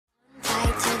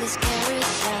this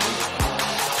carousel.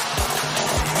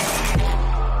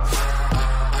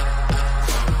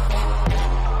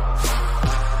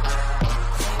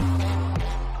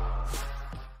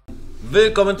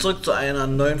 Willkommen zurück zu einer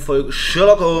neuen Folge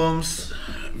Sherlock Holmes.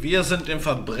 Wir sind dem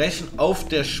Verbrechen auf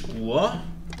der Spur.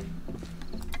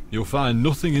 You'll find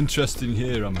nothing interesting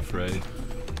here, I'm afraid.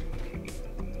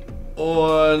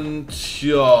 Und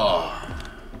ja,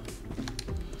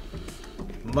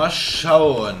 mal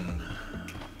schauen.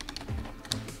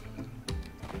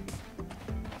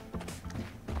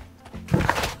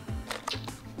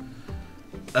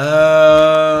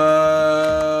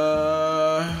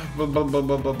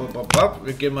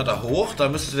 Wir gehen mal da hoch. Da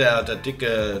müsste der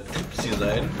dicke Typ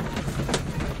sein.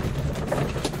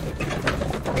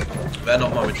 Wir werden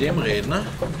noch mal mit dem reden, ne?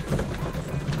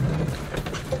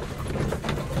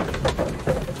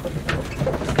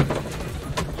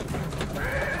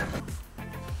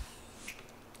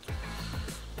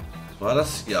 War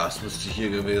das? Ja, es müsste hier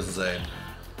gewesen sein.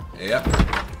 Ja.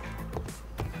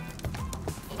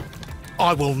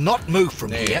 I will not move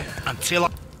from here until I...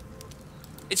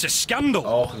 It's a scandal.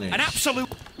 Auch nicht. An absolute...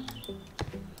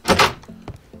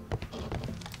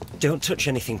 Don't touch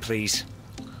anything, please.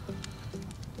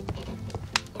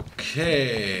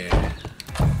 Okay.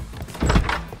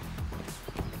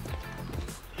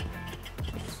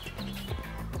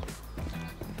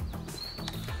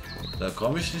 Da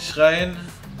komme ich nicht rein.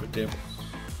 Mit dem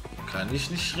kann ich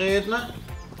nicht reden.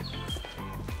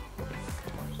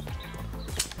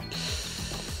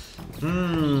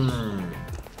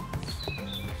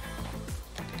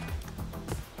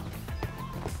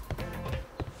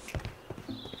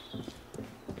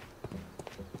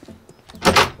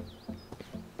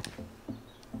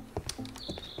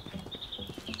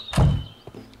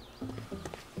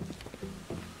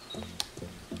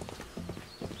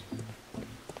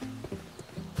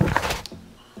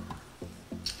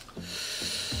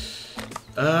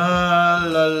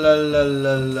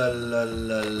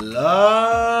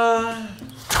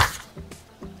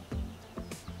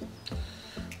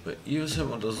 Bei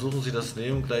Evesham untersuchen Sie das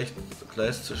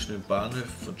Nebengleis zwischen den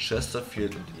Bahnhöfen von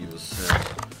Chesterfield und Evesham.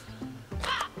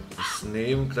 Das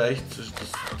Nebengleis zwischen...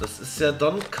 Das ist ja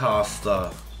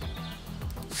Doncaster.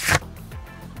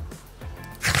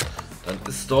 Dann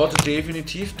ist dort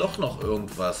definitiv doch noch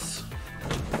irgendwas.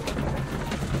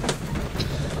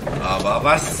 Aber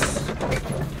was?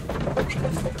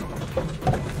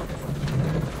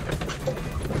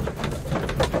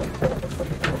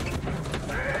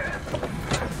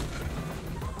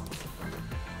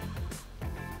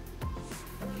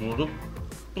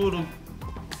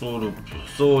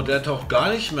 So, der taucht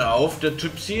gar nicht mehr auf, der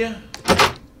Typsi.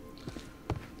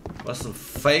 Was ein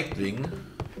Feigling.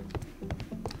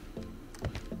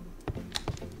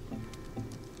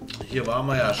 Hier waren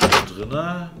wir ja schon drin.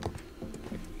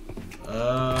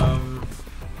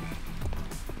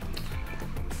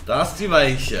 Da ist die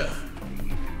Weiche.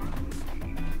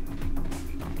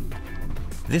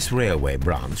 This railway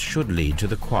branch should lead to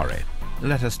the quarry.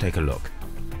 Let us take a look.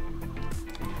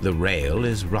 The rail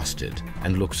is rusted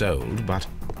and looks old, but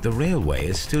the railway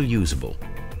is still usable.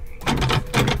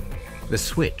 The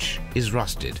switch is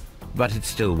rusted, but it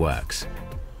still works.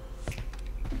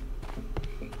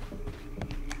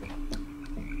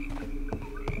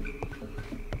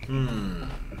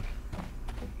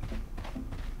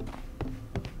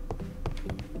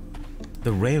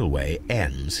 The railway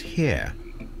ends here.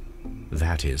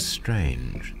 That is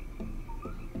strange.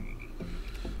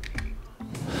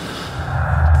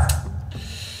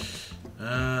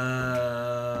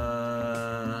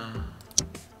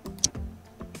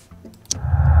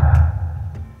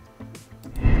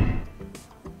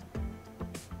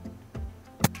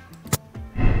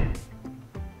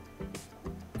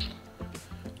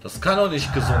 Das kann doch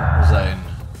nicht gesunken sein.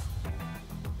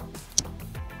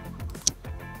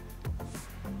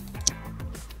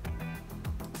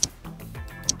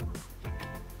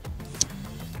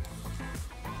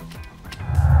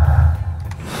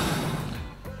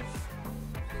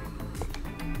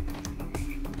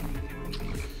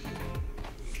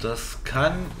 Das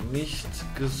kann nicht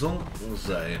gesunken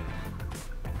sein.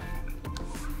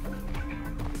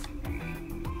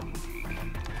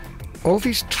 All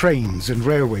these trains and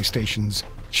railway stations,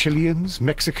 Chileans,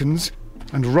 Mexicans,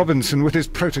 and Robinson with his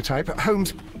prototype.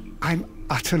 Holmes, I'm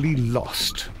utterly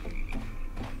lost.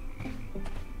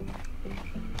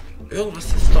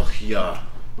 Irgendwas ist doch hier.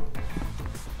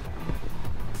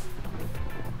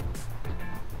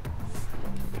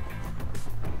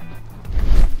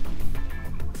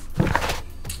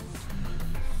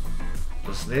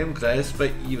 Das Nebengleis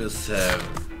bei Evesham.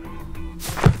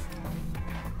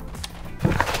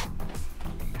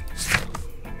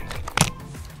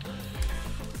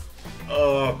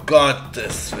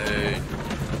 Gottes Willen.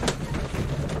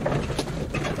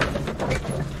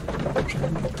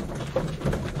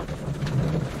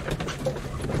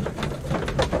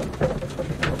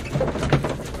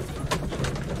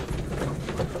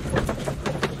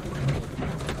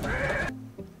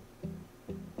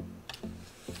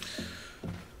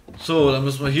 So, dann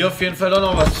müssen wir hier auf jeden Fall doch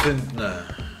noch was finden.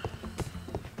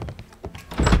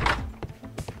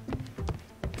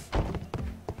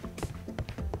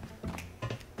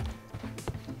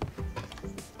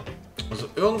 Also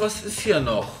irgendwas ist hier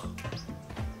noch.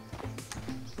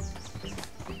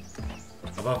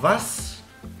 Aber was?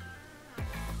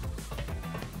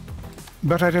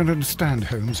 But I don't understand,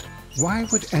 Holmes. Why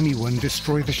would anyone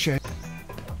destroy the shed?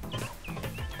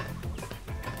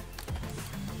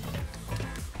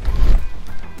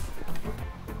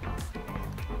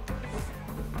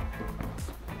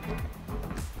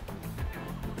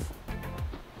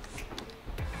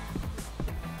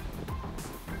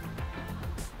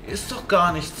 Hier ist doch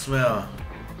gar nichts mehr.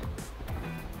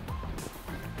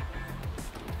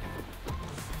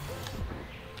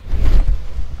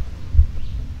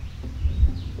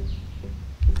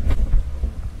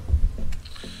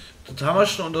 Das haben wir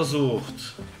schon untersucht.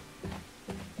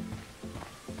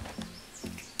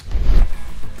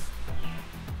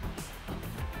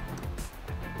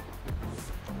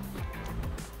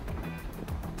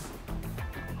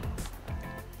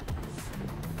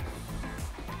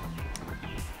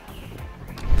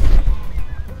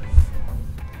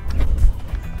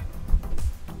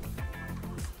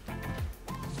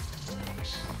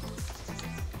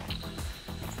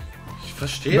 Ich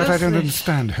verstehe But I das don't nicht.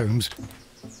 understand, Holmes.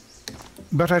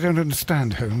 But I don't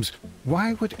understand, Holmes.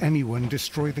 Why would anyone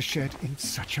destroy the shed in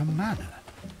such a manner?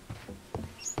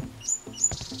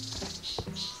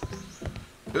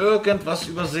 Irgendwas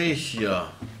übersehe ich hier.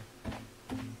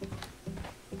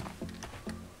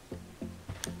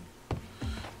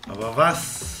 Aber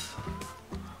was?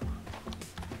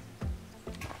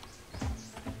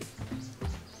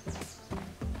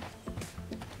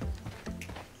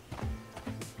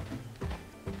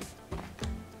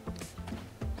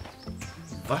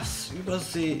 Was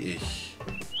übersehe ich?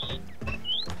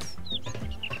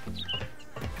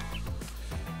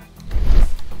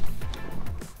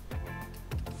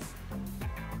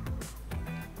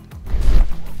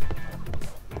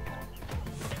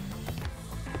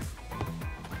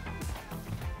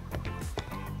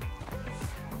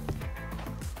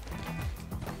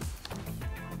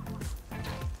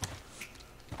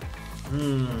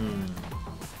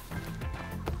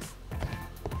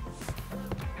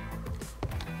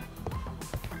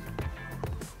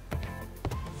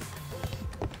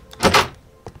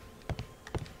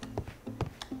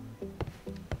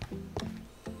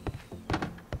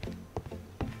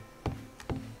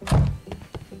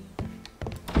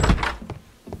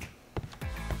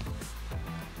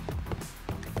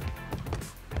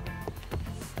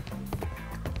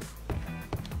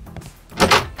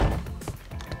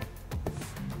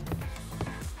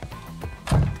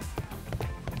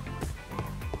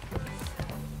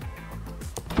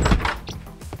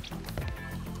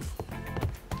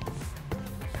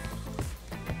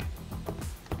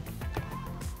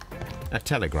 A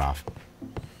telegraph.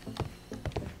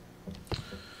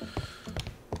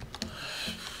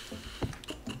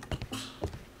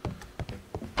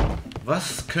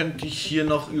 Was könnte ich hier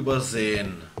noch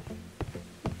übersehen?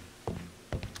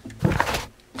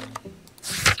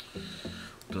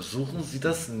 Untersuchen Sie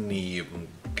das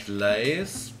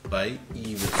Nebengleis bei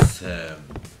Diesem.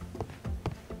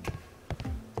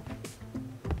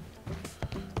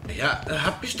 Ja,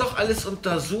 hab ich doch alles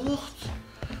untersucht?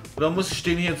 Oder muss ich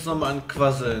den hier jetzt nochmal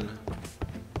anquasseln?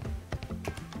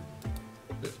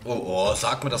 Oh,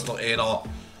 sag mir das doch einer.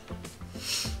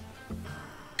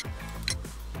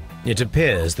 It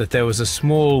appears that there was a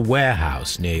small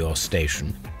warehouse near your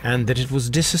station, and that it was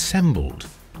disassembled.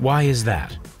 Why is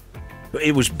that?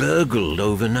 It was burgled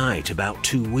overnight about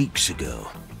 2 weeks ago.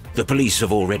 The police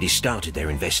have already started their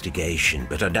investigation,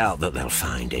 but I doubt that they'll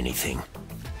find anything.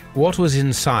 What was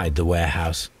inside the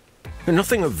warehouse?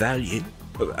 Nothing of value.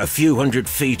 A few hundred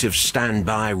feet of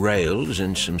standby rails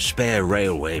and some spare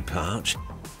railway parts.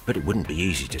 But it wouldn't be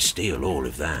easy to steal all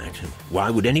of that.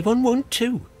 Why would anyone want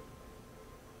to?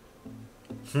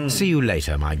 See you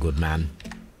later, my good man.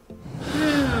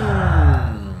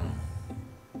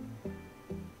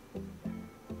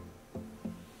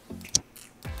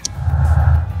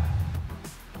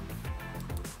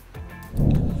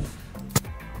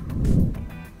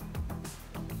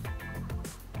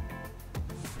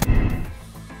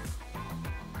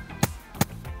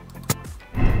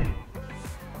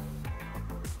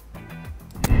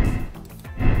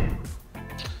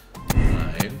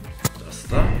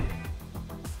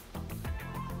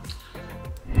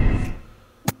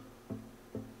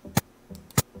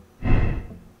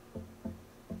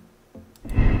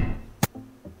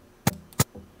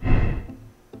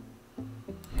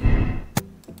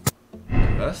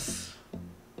 was?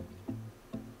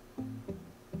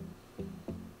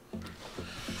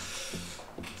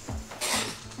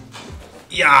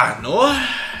 Ja, no?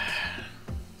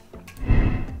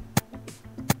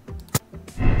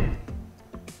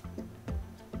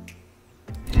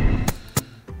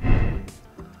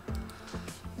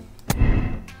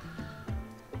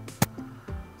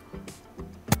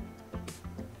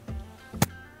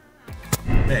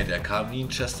 Nee, der kam nie in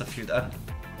Chesterfield an.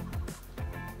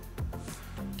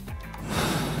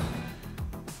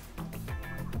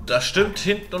 Da stimmt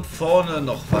hinten und vorne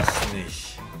noch was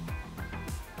nicht.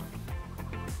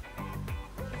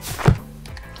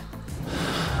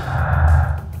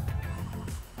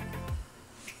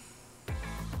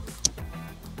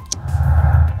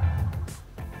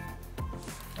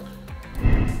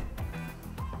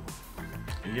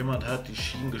 Jemand hat die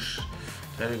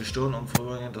Schienenteile gestohlen und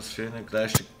vorübergehend das fehlende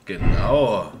Gleichstück.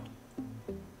 Genau.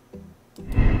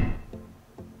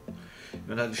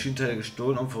 Jemand hat die Schienenteile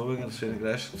gestohlen, um vorübergehend das fehlende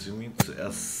Gleichstück zu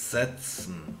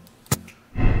ersetzen.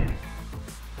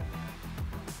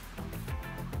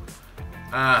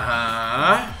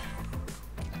 Aha.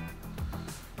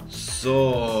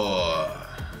 So.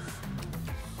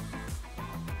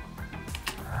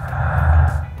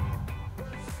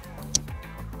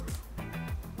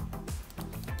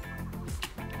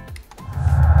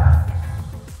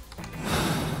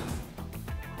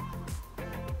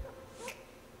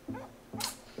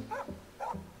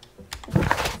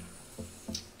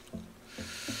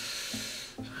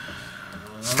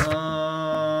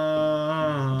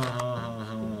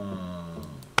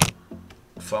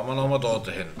 Fahren wir nochmal dort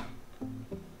hin.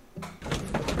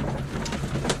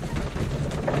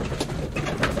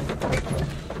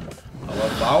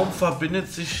 Aber warum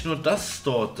verbindet sich nur das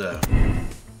dort?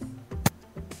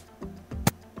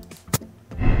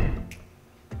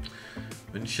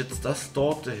 Wenn ich jetzt das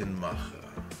dort hin mache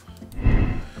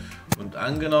und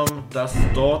angenommen das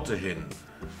dort hin.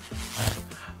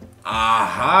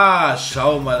 Aha,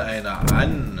 schau mal einer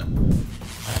an.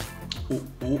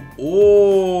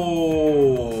 Oh.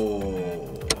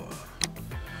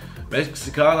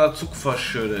 Mexikaner Zug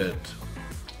verschüttet.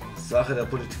 Sache der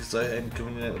Politik sei ein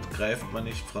Kriminell und greift man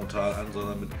nicht frontal an,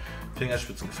 sondern mit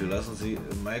Fingerspitzengefühl. Lassen Sie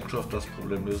Minecraft das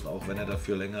Problem lösen, auch wenn er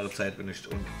dafür längere Zeit benötigt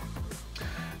und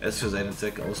es für seine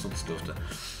Zwecke ausnutzen dürfte.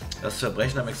 Das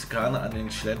Verbrechen der Mexikaner an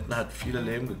den Schländen hat viele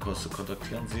Leben gekostet.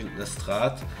 Kontaktieren Sie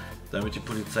Lestrade, damit die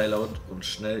Polizei laut und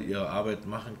schnell ihre Arbeit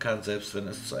machen kann, selbst wenn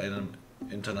es zu einem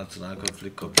internationalen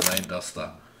Konflikt kommt. Nein, das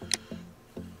da.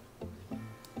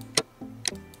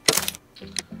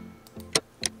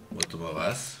 Warte mal,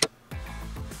 was?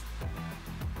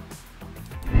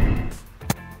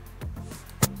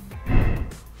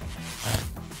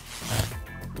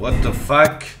 What the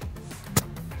fuck?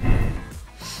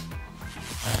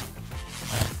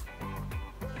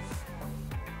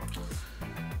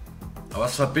 Aber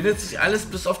es verbindet sich alles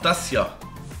bis auf das hier.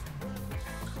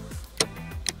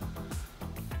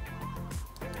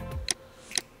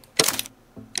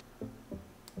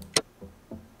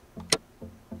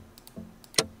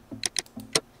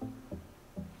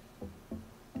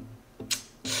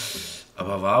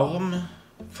 Aber warum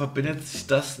verbindet sich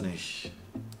das nicht?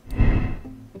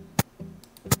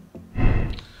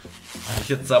 Wenn ich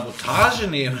jetzt Sabotage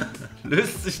nehme,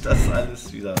 löst sich das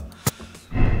alles wieder.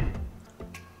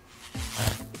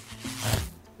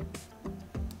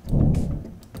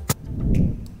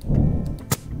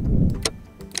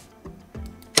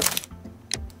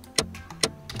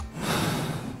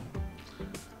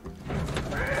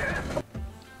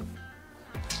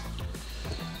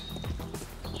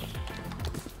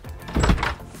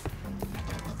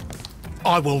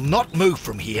 I will not move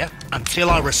from here until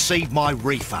I receive my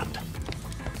refund.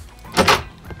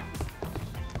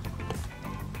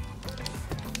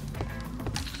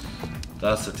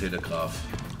 Da ist der Telegraph.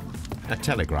 A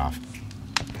telegraph.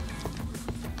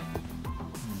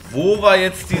 Wo war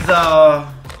jetzt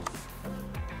dieser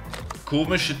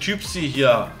komische Typsi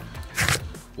hier?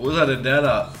 Wo ist er denn der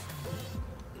da?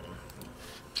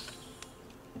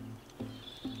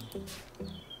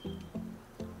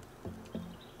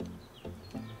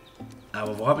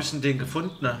 Aber wo habe ich denn den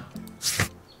gefunden?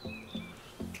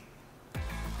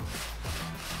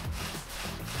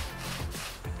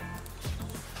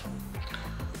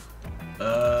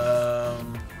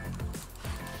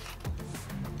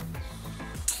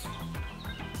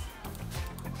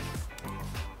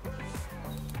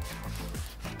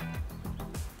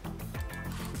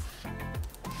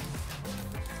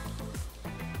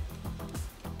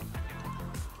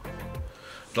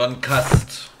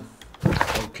 Doncaster.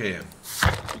 Okay.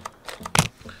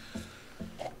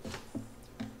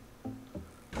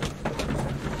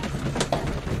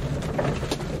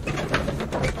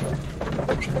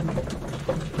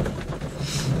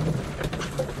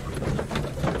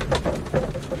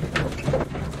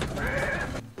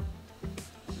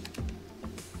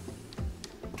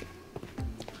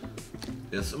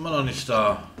 der ist immer noch nicht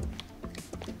da.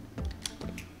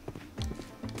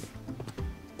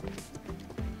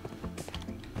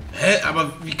 Hä,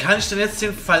 aber wie kann ich denn jetzt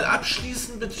den Fall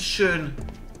abschließen, bitteschön?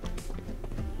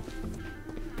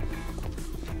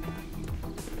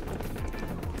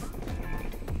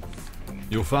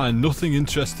 You'll find nothing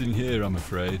interesting here, I'm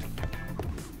afraid.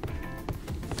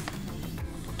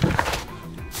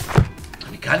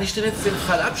 Wie kann ich denn jetzt den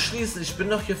Fall abschließen? Ich bin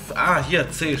doch hier... Ah,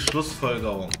 hier, C,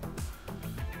 Schlussfolgerung.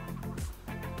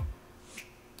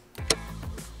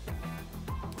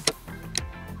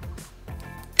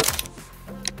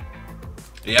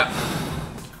 Ja.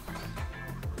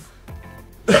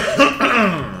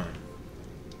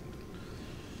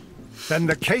 Then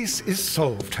the case is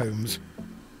solved, Holmes.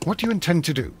 What do you intend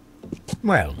to do?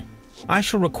 Well, I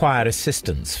shall require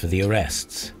assistance for the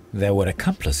arrests. There were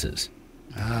accomplices.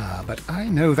 Ah, but I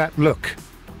know that look.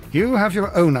 You have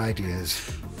your own ideas.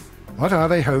 What are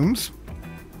they, Holmes?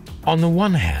 On the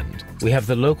one hand, we have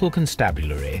the local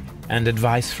constabulary and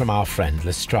advice from our friend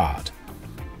Lestrade.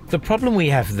 The problem we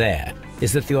have there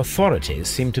is that the authorities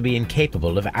seem to be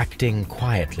incapable of acting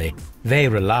quietly. They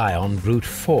rely on brute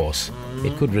force.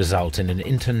 It could result in an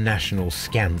international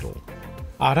scandal.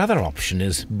 Our other option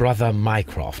is Brother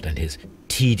Mycroft and his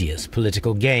tedious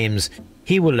political games.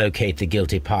 He will locate the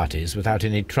guilty parties without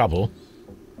any trouble,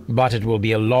 but it will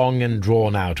be a long and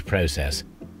drawn-out process,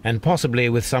 and possibly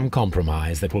with some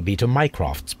compromise that will be to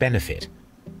Mycroft's benefit.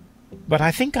 But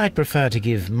I think I'd prefer to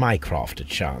give Mycroft a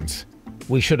chance.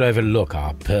 We should overlook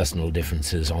our personal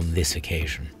differences on this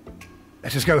occasion.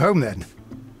 Let us go home, then.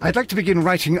 I'd like to begin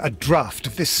writing a draft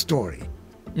of this story.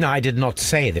 I did not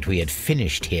say that we had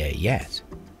finished here yet.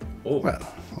 Oh.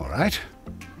 Well, all right.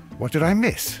 What did I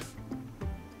miss?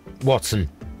 Watson,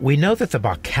 we know that the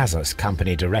Barcazas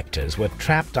Company directors were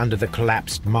trapped under the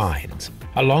collapsed mines,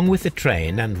 along with the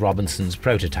train and Robinson's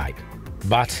prototype.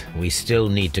 But we still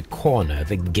need to corner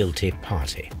the guilty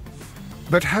party.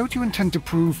 But how do you intend to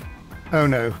prove... Oh,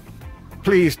 no.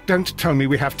 Please don't tell me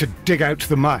we have to dig out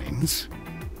the mines.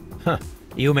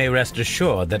 You may rest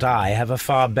assured that I have a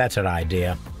far better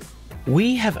idea.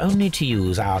 We have only to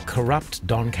use our corrupt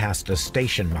Doncaster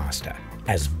station master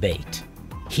as bait.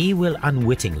 He will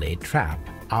unwittingly trap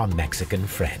our Mexican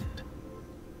friend.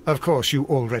 Of course, you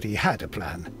already had a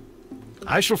plan.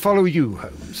 I shall follow you,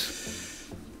 Holmes.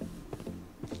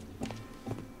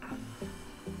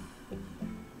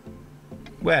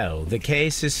 Well, the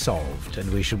case is solved,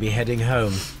 and we shall be heading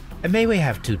home. May we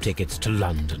have 2 tickets to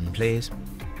London, please?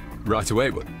 Right away,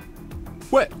 but...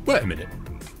 Wait a minute.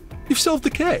 You've solved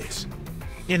the case?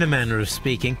 In a manner of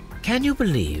speaking, can you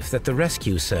believe that the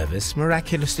rescue service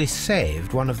miraculously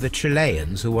saved one of the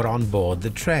Chileans who were on board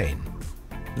the train?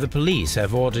 The police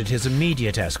have ordered his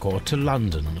immediate escort to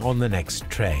London on the next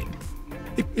train.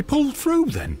 He pulled through,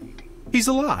 then? He's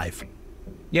alive?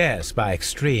 Yes, by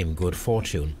extreme good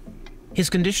fortune. His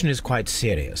condition is quite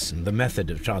serious, and the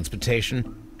method of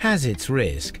transportation has its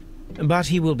risk, but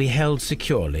he will be held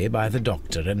securely by the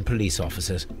doctor and police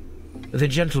officers. The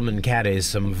gentleman carries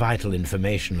some vital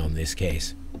information on this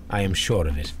case. I am sure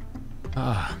of it.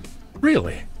 Ah,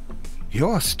 really?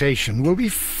 Your station will be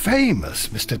famous,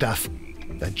 Mr. Duff.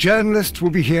 The journalist will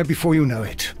be here before you know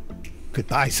it.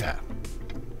 Goodbye, sir.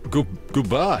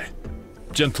 Goodbye,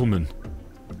 gentlemen.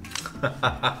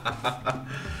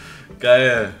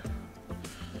 Geil.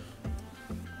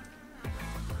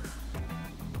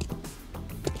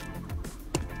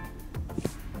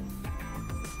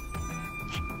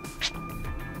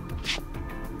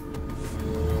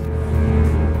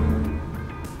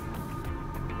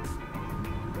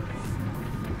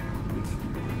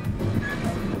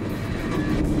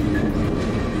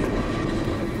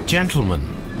 Gentlemen,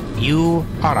 you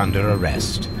are under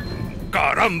arrest.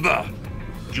 Caramba!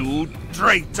 You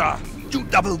traitor! You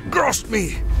double-crossed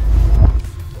me!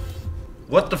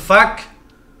 What the fuck?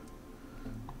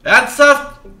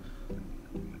 Ernsthaft?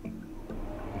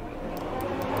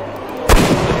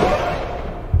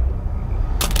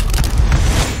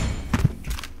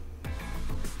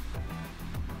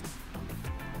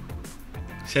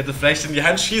 Ich hätte vielleicht in die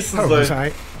Hand schießen Holmes,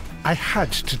 sollen. I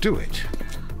had to do it.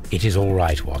 It is all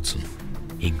right, Watson.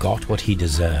 He got what he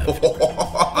deserved.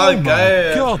 Oh my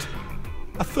God!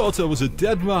 I thought I was a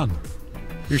dead man.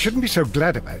 You shouldn't be so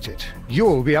glad about it.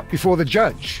 You'll be up before the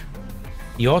judge.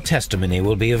 Your testimony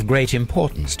will be of great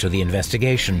importance to the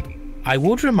investigation. I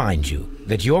would remind you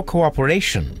that your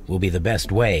cooperation will be the best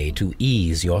way to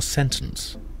ease your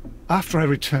sentence. After I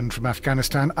returned from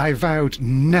Afghanistan, I vowed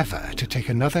never to take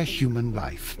another human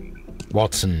life.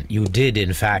 Watson, you did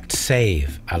in fact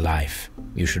save a life.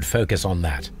 You should focus on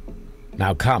that.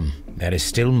 Now come, There is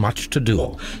still much to do.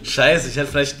 Oh, scheiße, ich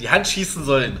hätte vielleicht in die Hand schießen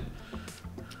sollen.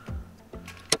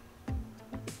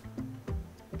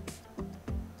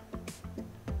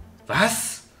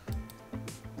 Was?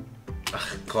 Ach,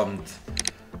 kommt.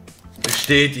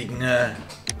 Bestätigen.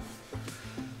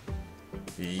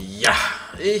 Ja,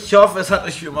 ich hoffe, es hat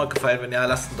euch wie immer gefallen. Wenn ja,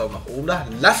 lasst einen Daumen nach oben da.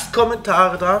 Lasst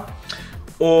Kommentare da.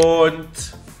 Und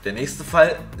der nächste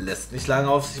Fall lässt nicht lange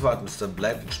auf sich warten. Bis dann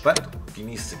bleibt entspannt.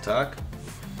 Genießt den Tag.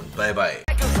 Und bye bye.